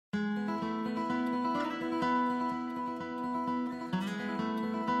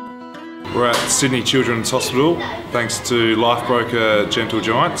We're at Sydney Children's Hospital, thanks to Lifebroker Gentle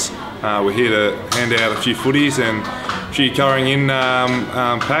Giants. We're here to hand out a few footies and a few colouring in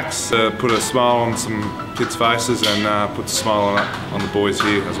packs to put a smile on some kids' faces and put a smile on the boys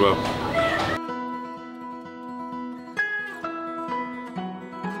here as well.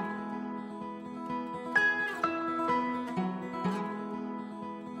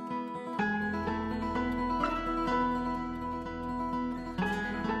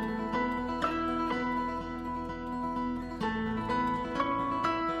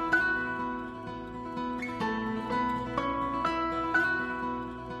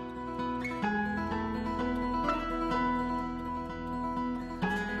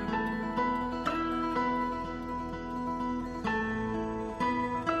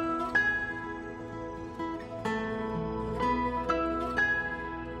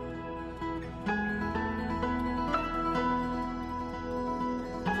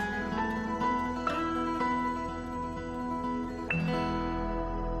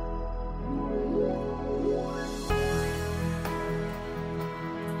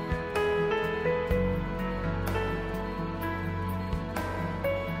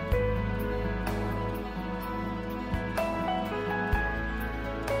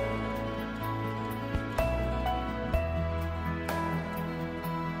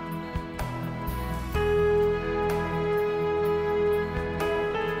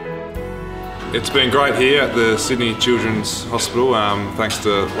 It's been great here at the Sydney Children's Hospital, thanks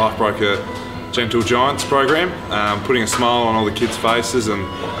to Lifebroker Gentle Giants program, putting a smile on all the kids' faces and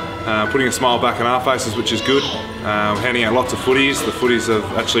putting a smile back on our faces, which is good. Handing out lots of footies. The footies have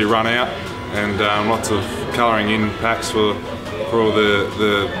actually run out, and lots of colouring in packs for all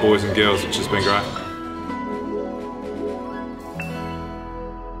the boys and girls, which has been great.